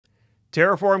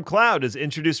Terraform Cloud has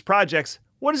introduced projects.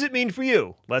 What does it mean for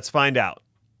you? Let's find out.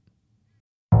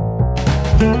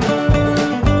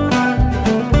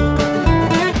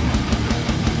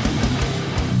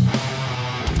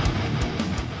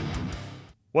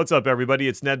 What's up, everybody?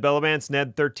 It's Ned Bellavance,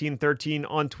 Ned1313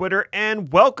 on Twitter,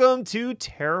 and welcome to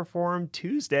Terraform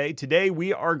Tuesday. Today,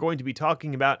 we are going to be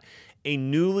talking about a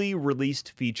newly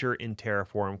released feature in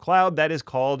Terraform Cloud that is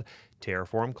called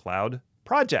Terraform Cloud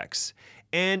Projects.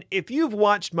 And if you've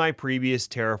watched my previous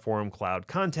Terraform Cloud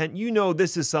content, you know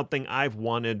this is something I've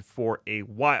wanted for a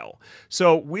while.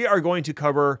 So we are going to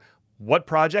cover what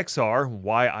projects are,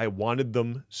 why I wanted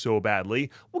them so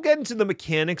badly. We'll get into the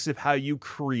mechanics of how you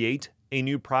create a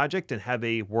new project and have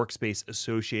a workspace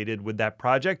associated with that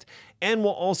project. And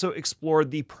we'll also explore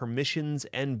the permissions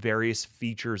and various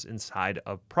features inside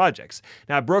of projects.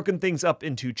 Now, I've broken things up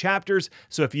into chapters,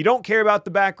 so if you don't care about the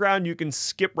background, you can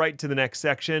skip right to the next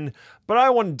section. But I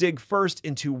want to dig first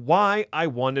into why I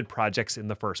wanted projects in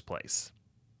the first place.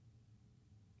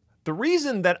 The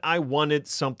reason that I wanted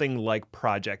something like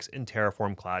projects in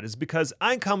Terraform Cloud is because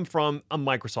I come from a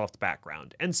Microsoft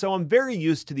background, and so I'm very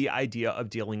used to the idea of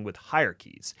dealing with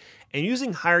hierarchies and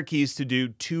using hierarchies to do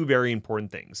two very important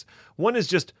things. One is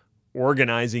just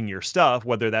organizing your stuff,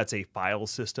 whether that's a file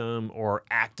system or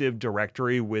Active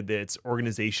Directory with its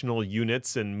organizational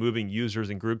units and moving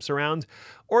users and groups around,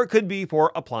 or it could be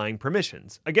for applying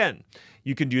permissions. Again,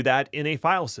 you can do that in a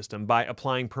file system by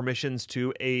applying permissions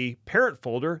to a parent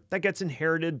folder that gets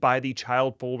inherited by the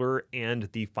child folder and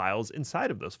the files inside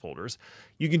of those folders.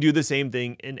 You can do the same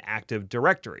thing in Active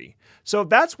Directory. So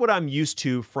that's what I'm used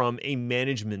to from a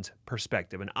management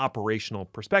perspective, an operational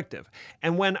perspective.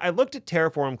 And when I looked at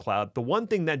Terraform Cloud, the one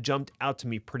thing that jumped out to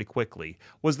me pretty quickly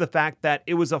was the fact that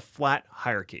it was a flat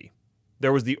hierarchy.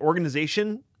 There was the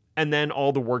organization and then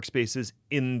all the workspaces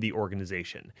in the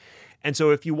organization. And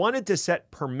so if you wanted to set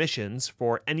permissions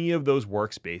for any of those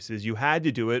workspaces, you had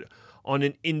to do it on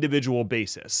an individual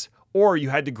basis, or you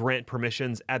had to grant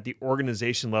permissions at the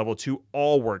organization level to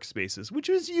all workspaces, which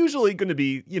is usually going to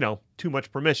be, too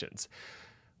much permissions.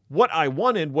 What I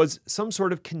wanted was some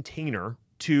sort of container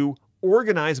to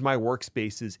organize my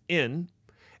workspaces in,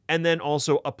 and then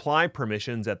also apply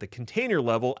permissions at the container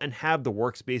level and have the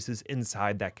workspaces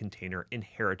inside that container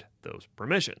inherit those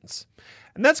permissions.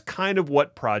 And that's kind of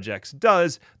what projects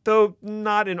does, though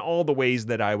not in all the ways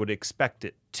that I would expect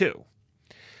it to.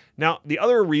 Now, the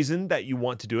other reason that you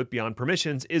want to do it beyond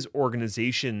permissions is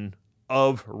organization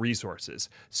of resources.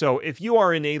 So if you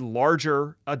are in a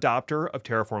larger adopter of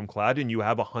Terraform Cloud and you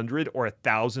have 100 or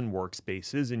 1,000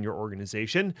 workspaces in your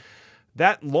organization,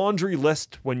 that laundry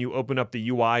list when you open up the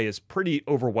UI is pretty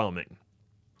overwhelming.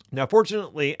 Now,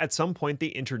 fortunately, at some point they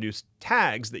introduced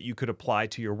tags that you could apply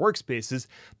to your workspaces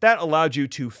that allowed you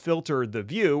to filter the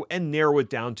view and narrow it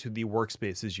down to the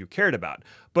workspaces you cared about.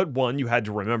 But one, you had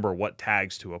to remember what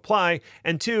tags to apply,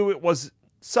 and two, it was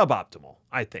suboptimal,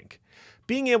 I think.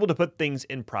 Being able to put things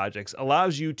in projects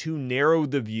allows you to narrow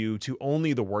the view to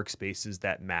only the workspaces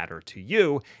that matter to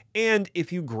you. And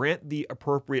if you grant the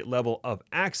appropriate level of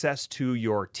access to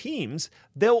your teams,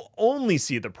 they'll only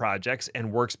see the projects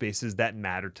and workspaces that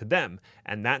matter to them.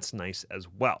 And that's nice as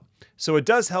well. So it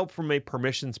does help from a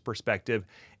permissions perspective,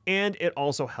 and it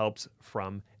also helps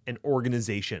from an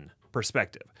organization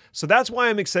perspective. So that's why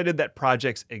I'm excited that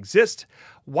projects exist.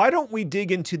 Why don't we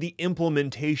dig into the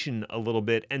implementation a little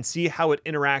bit and see how it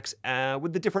interacts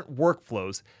with the different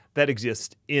workflows that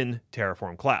exist in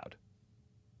Terraform Cloud.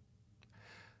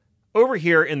 Over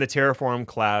here in the Terraform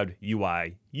Cloud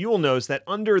UI, you will notice that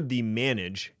under the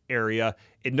Manage area,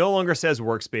 it no longer says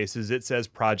Workspaces, it says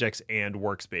Projects and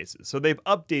Workspaces. So they've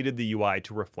updated the UI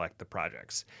to reflect the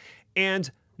projects.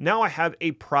 And now I have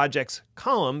a projects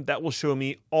column that will show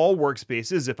me all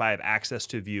workspaces if I have access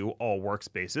to view all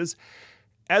workspaces,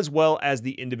 as well as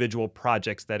the individual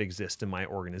projects that exist in my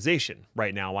organization.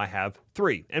 Right now I have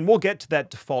 3, and we'll get to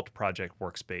that default project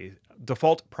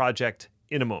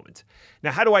in a moment.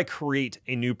 Now, how do I create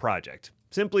a new project?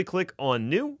 Simply click on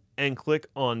New and click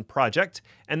on Project,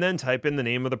 and then type in the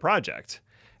name of the project.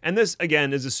 And this,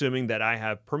 again, is assuming that I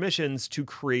have permissions to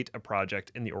create a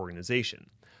project in the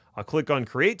organization. I'll click on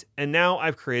Create, and now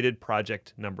I've created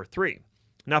project number 3.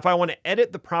 Now, if I want to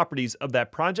edit the properties of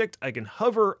that project, I can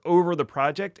hover over the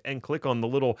project and click on the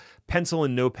little pencil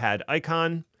and notepad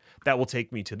icon. That will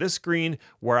take me to this screen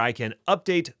where I can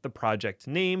update the project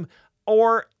name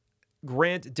or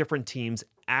grant different teams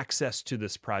access to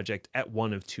this project at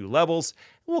one of 2 levels.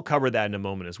 We'll cover that in a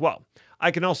moment as well.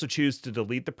 I can also choose to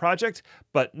delete the project,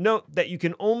 but note that you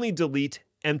can only delete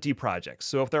empty projects.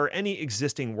 So if there are any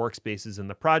existing workspaces in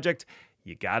the project,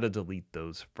 you gotta delete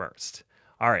those first.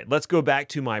 All right, let's go back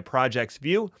to my projects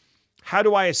view. How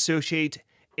do I associate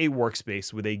a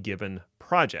workspace with a given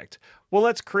project? Well,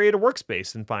 let's create a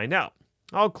workspace and find out.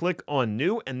 I'll click on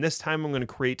new, and this time I'm going to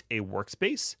create a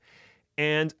workspace.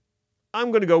 And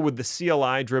I'm going to go with the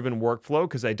CLI driven workflow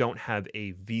because I don't have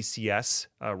a VCS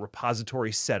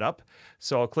repository set up.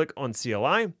 So I'll click on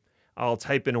CLI. I'll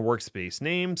type in a workspace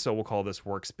name. So we'll call this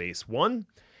workspace 1.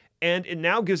 And it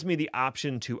now gives me the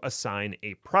option to assign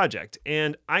a project.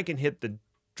 And I can hit the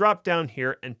drop down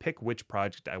here and pick which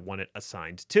project I want it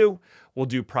assigned to. We'll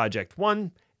do project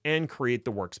 1 and create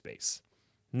the workspace.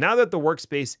 Now that the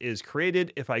workspace is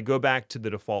created, if I go back to the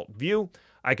default view,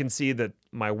 I can see that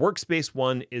my workspace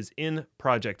 1 is in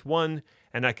project 1,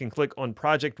 and I can click on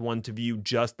project 1 to view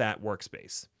just that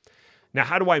workspace. Now,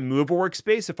 how do I move a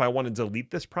workspace if I want to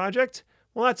delete this project?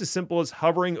 Well, that's as simple as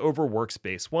hovering over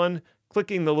workspace 1,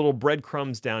 clicking the little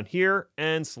breadcrumbs down here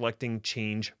and selecting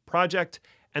change project.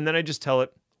 And then I just tell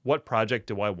it, what project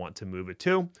do I want to move it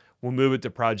to? We'll move it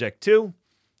to project 2.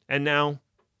 And now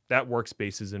that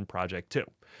workspace is in project 2.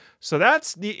 So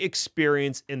that's the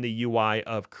experience in the UI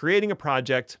of creating a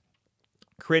project,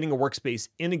 creating a workspace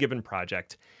in a given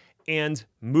project, and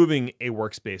moving a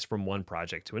workspace from one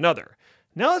project to another.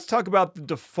 Now let's talk about the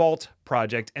default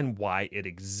project and why it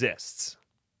exists.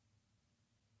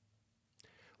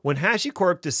 When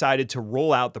HashiCorp decided to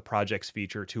roll out the projects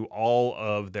feature to all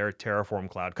of their Terraform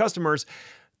Cloud customers,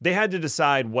 they had to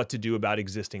decide what to do about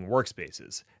existing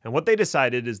workspaces. And what they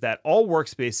decided is that all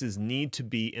workspaces need to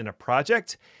be in a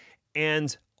project,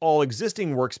 and all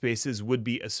existing workspaces would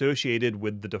be associated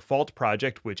with the default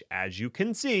project, which, as you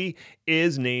can see,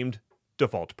 is named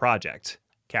default project.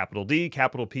 Capital D,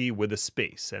 capital P with a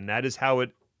space. And that is how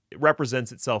it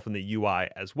represents itself in the UI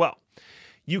as well.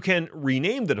 You can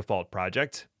rename the default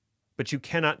project, but you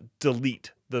cannot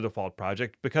delete the default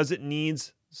project because it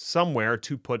needs somewhere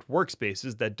to put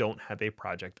workspaces that don't have a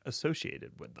project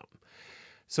associated with them.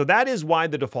 So that is why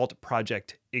the default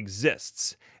project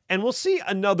exists. And we'll see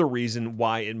another reason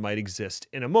why it might exist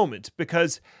in a moment,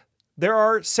 because there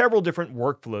are several different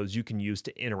workflows you can use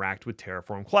to interact with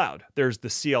Terraform Cloud. There's the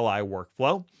CLI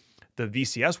workflow, the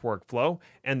VCS workflow,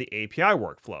 and the API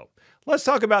workflow. Let's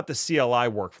talk about the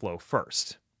CLI workflow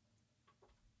first.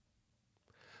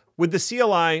 With the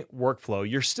CLI workflow,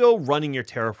 you're still running your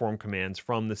Terraform commands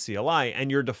from the CLI, and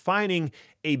you're defining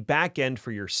a backend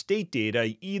for your state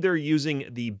data, either using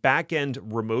the backend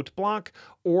remote block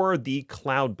or the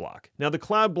cloud block. Now, the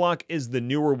cloud block is the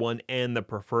newer one and the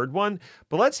preferred one,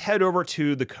 but let's head over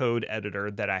to the code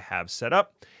editor that I have set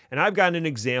up, and I've got an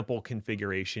example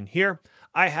configuration here.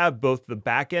 I have both the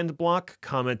backend block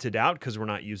commented out because we're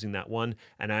not using that one,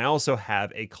 and I also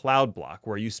have a cloud block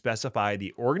where you specify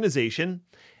the organization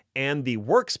and the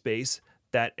workspace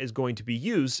that is going to be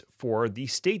used for the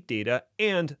state data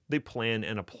and the plan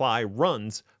and apply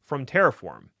runs from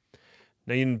Terraform.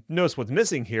 Now you notice what's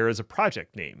missing here is a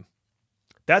project name.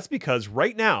 That's because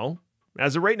right now,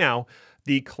 as of right now,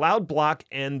 the cloud block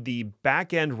and the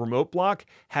backend remote block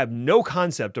have no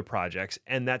concept of projects,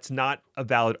 and that's not a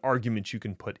valid argument you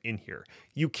can put in here.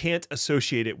 You can't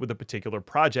associate it with a particular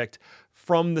project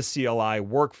from the CLI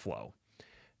workflow.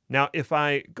 Now, if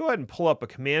I go ahead and pull up a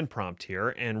command prompt here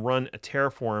and run a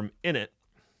Terraform init,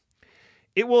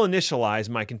 it will initialize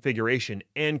my configuration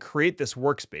and create this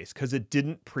workspace because it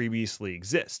didn't previously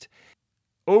exist.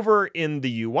 Over in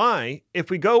the UI, if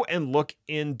we go and look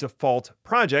in default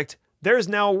project, there's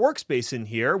now a workspace in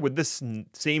here with the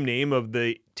same name of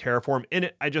the Terraform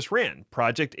init I just ran,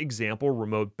 project example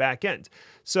remote backend.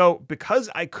 So because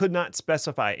I could not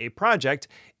specify a project,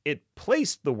 it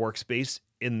placed the workspace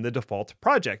in the default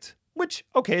project, which,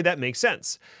 okay, that makes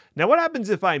sense. Now, what happens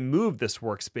if I move this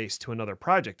workspace to another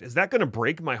project? Is that going to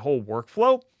break my whole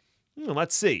workflow?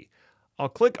 Let's see. I'll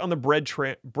click on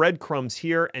the breadcrumbs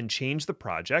here and change the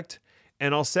project,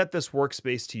 and I'll set this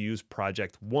workspace to use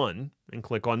project 1 and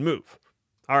click on move.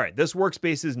 All right, this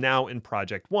workspace is now in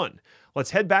project 1.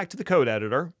 Let's head back to the code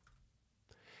editor,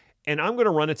 and I'm going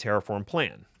to run a Terraform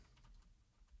plan.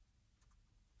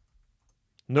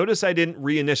 Notice I didn't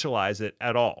reinitialize it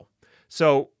at all.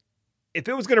 So if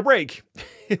it was going to break,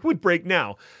 it would break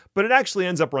now, but it actually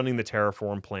ends up running the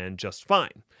Terraform plan just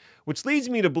fine, which leads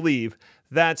me to believe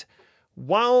that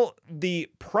while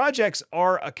the projects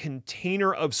are a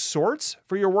container of sorts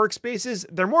for your workspaces,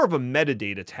 they're more of a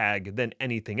metadata tag than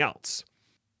anything else.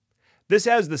 This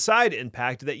has the side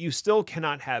impact that you still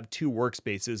cannot have two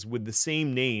workspaces with the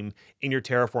same name in your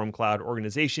Terraform Cloud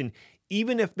organization,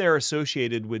 even if they're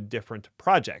associated with different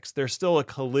projects. There's still a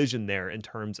collision there in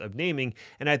terms of naming,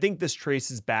 and I think this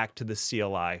traces back to the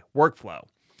CLI workflow.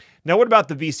 Now, what about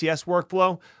the VCS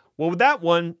workflow? Well, with that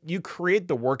one, you create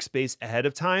the workspace ahead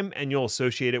of time and you'll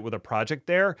associate it with a project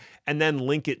there and then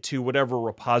link it to whatever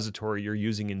repository you're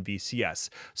using in VCS.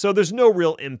 So there's no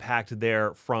real impact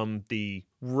there from the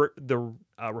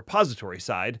repository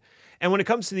side. And when it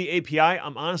comes to the API,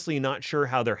 I'm honestly not sure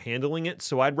how they're handling it,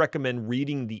 so I'd recommend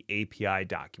reading the API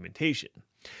documentation.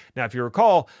 Now, if you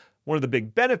recall, one of the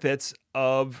big benefits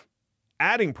of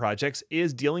adding projects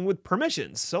is dealing with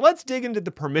permissions. So let's dig into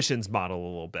the permissions model a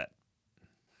little bit.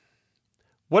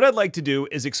 What I'd like to do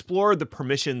is explore the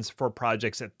permissions for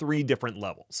projects at 3 different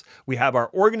levels. We have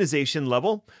our organization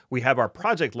level, we have our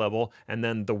project level, and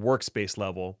then the workspace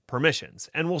level permissions.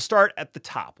 And we'll start at the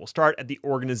top. We'll start at the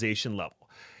organization level.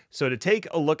 So to take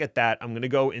a look at that, I'm going to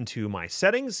go into my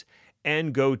settings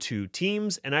and go to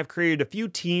teams. And I've created a few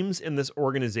teams in this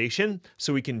organization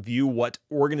so we can view what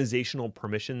organizational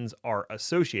permissions are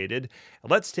associated.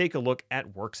 Let's take a look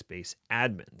at workspace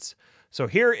admins. So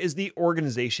here is the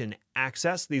organization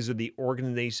access. These are the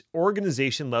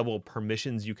organization level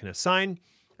permissions you can assign.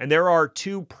 And there are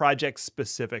 2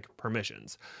 project-specific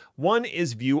permissions. One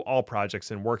is view all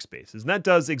projects and workspaces, and that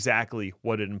does exactly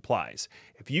what it implies.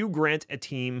 If you grant a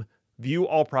team view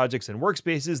all projects and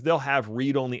workspaces, they'll have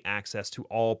read-only access to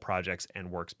all projects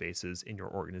and workspaces in your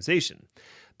organization.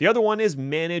 The other one is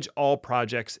manage all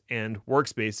projects and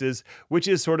workspaces, which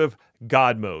is sort of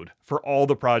God mode for all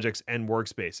the projects and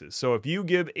workspaces. So if you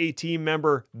give a team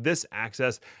member this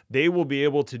access, they will be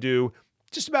able to do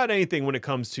just about anything when it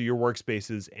comes to your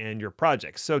workspaces and your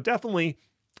projects. So definitely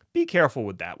be careful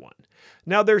with that one.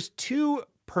 Now there's 2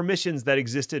 permissions that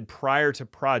existed prior to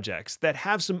projects that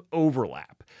have some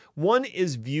overlap. One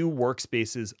is view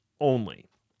workspaces only.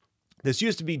 This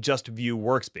used to be just view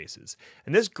workspaces,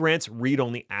 and this grants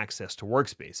read-only access to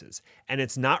workspaces, and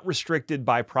it's not restricted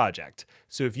by project.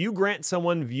 So if you grant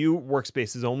someone view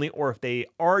workspaces only, or if they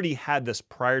already had this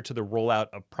prior to the rollout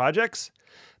of projects,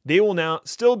 they will now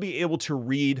still be able to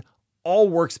read all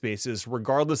workspaces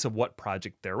regardless of what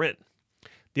project they're in.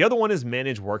 The other one is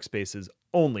manage workspaces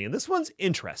only, and this one's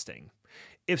interesting.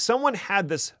 If someone had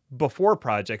this before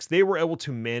projects, they were able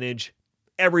to manage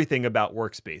everything about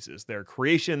workspaces, their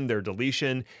creation, their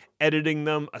deletion, editing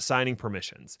them, assigning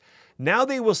permissions. Now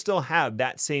they will still have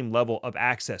that same level of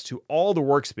access to all the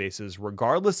workspaces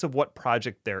regardless of what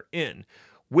project they're in,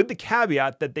 with the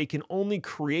caveat that they can only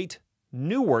create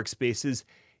new workspaces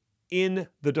in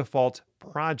the default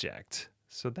project.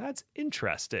 So that's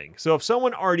interesting. So if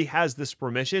someone already has this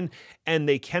permission and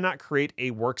they cannot create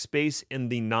a workspace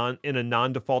in a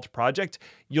non-default project,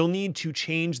 you'll need to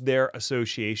change their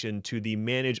association to the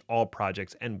manage all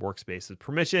projects and workspaces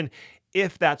permission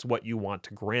if that's what you want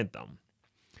to grant them.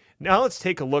 Now let's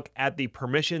take a look at the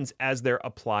permissions as they're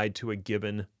applied to a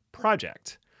given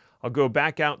project. I'll go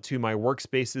back out to my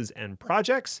workspaces and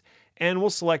projects, and we'll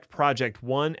select project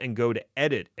 1 and go to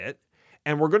edit it.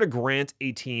 And we're going to grant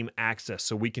a team access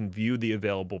so we can view the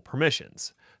available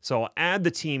permissions. So I'll add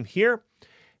the team here,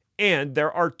 and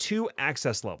there are 2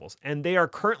 access levels, and they are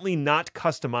currently not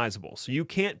customizable. So you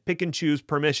can't pick and choose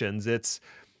permissions. It's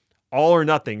all or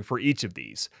nothing for each of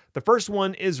these. The first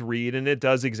one is read, and it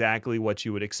does exactly what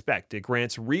you would expect. It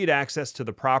grants read access to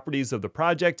the properties of the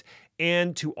project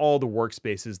and to all the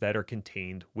workspaces that are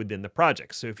contained within the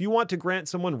project. So if you want to grant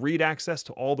someone read access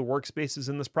to all the workspaces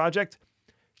in this project,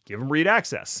 give them read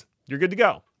access. You're good to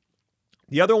go.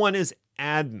 The other one is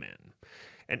admin.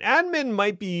 And admin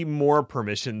might be more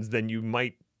permissions than you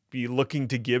might be looking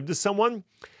to give to someone.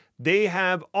 They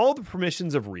have all the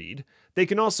permissions of read. They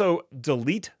can also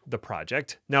delete the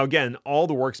project. Now, again, all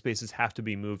the workspaces have to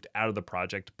be moved out of the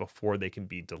project before they can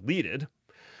be deleted.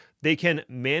 They can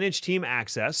manage team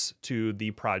access to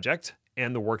the project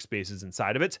and the workspaces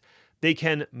inside of it. They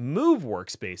can move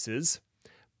workspaces.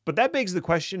 But that begs the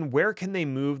question, where can they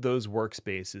move those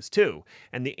workspaces to?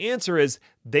 And the answer is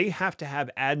they have to have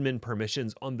admin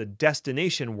permissions on the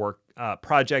destination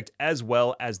project as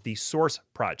well as the source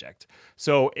project.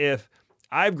 So if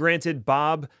I've granted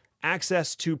Bob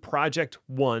access to project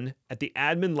 1 at the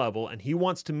admin level and he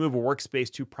wants to move a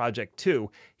workspace to project 2,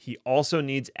 he also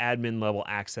needs admin level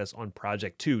access on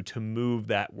project 2 to move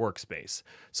that workspace.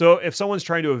 So if someone's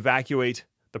trying to evacuate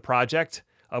the project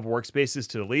of workspaces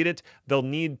to delete it, they'll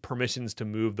need permissions to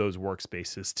move those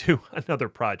workspaces to another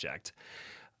project.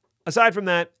 Aside from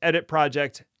that, edit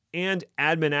project and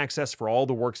admin access for all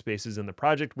the workspaces in the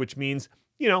project, which means,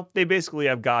 they basically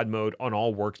have God mode on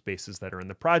all workspaces that are in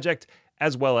the project,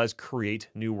 as well as create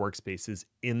new workspaces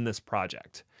in this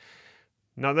project.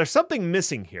 Now, there's something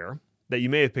missing here that you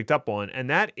may have picked up on, and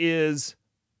that is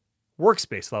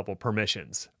workspace level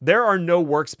permissions. There are no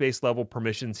workspace level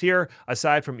permissions here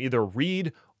aside from either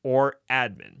read or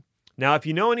admin. Now, if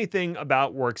you know anything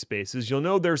about workspaces, you'll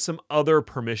know there's some other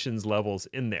permissions levels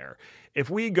in there. If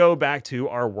we go back to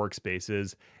our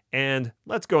workspaces and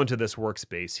let's go into this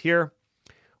workspace here,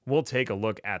 we'll take a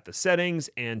look at the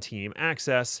settings and team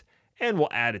access, and we'll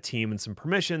add a team and some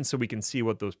permissions so we can see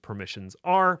what those permissions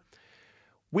are.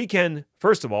 We can,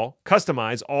 first of all,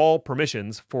 customize all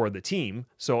permissions for the team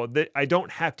so that I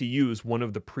don't have to use one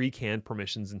of the pre-canned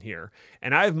permissions in here.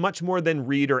 And I have much more than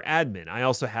read or admin. I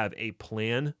also have a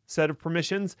plan set of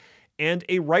permissions and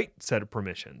a write set of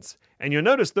permissions. And you'll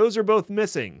notice those are both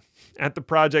missing at the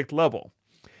project level.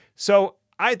 So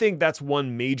I think that's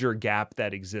one major gap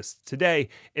that exists today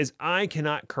is I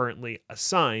cannot currently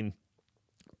assign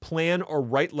plan or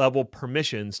write level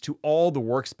permissions to all the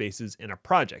workspaces in a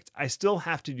project. I still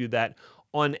have to do that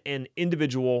on an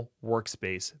individual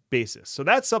workspace basis. So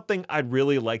that's something I'd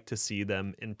really like to see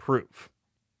them improve.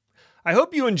 I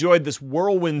hope you enjoyed this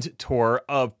whirlwind tour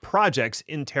of projects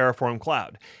in Terraform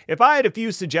Cloud. If I had a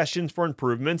few suggestions for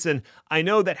improvements, and I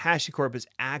know that HashiCorp is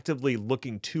actively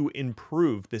looking to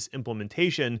improve this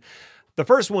implementation, the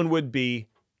first one would be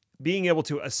being able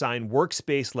to assign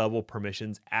workspace level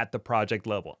permissions at the project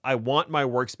level. I want my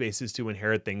workspaces to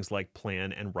inherit things like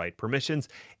plan and write permissions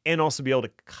and also be able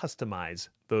to customize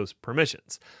those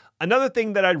permissions. Another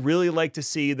thing that I'd really like to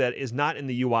see that is not in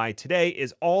the UI today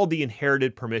is all the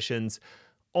inherited permissions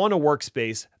on a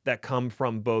workspace that come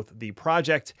from both the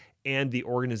project and the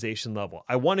organization level.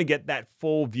 I want to get that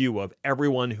full view of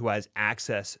everyone who has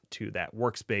access to that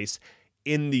workspace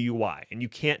in the UI, and you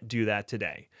can't do that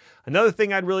today. Another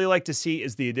thing I'd really like to see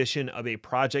is the addition of a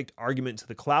project argument to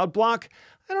the cloud block.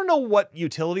 I don't know what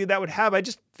utility that would have. I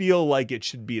just feel like it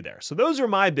should be there. So those are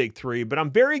my big three, but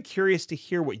I'm very curious to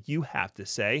hear what you have to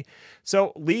say.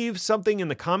 So leave something in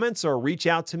the comments or reach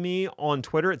out to me on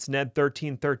Twitter. It's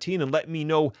Ned1313 and let me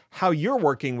know how you're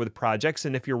working with projects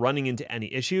and if you're running into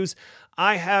any issues.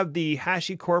 I have the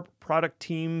HashiCorp product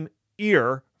team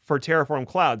ear for Terraform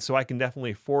Cloud, so I can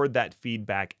definitely forward that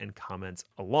feedback and comments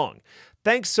along.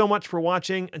 Thanks so much for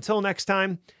watching. Until next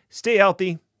time, stay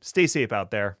healthy, stay safe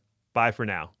out there. Bye for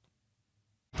now.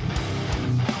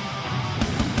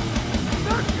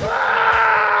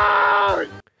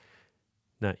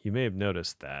 Now, you may have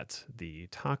noticed that the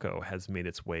taco has made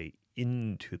its way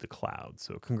into the cloud.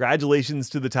 So congratulations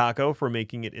to the taco for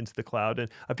making it into the cloud. And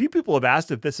a few people have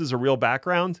asked if this is a real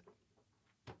background.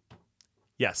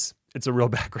 Yes, it's a real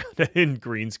background. I didn't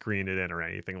green screen it in or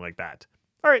anything like that.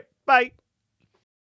 All right, bye.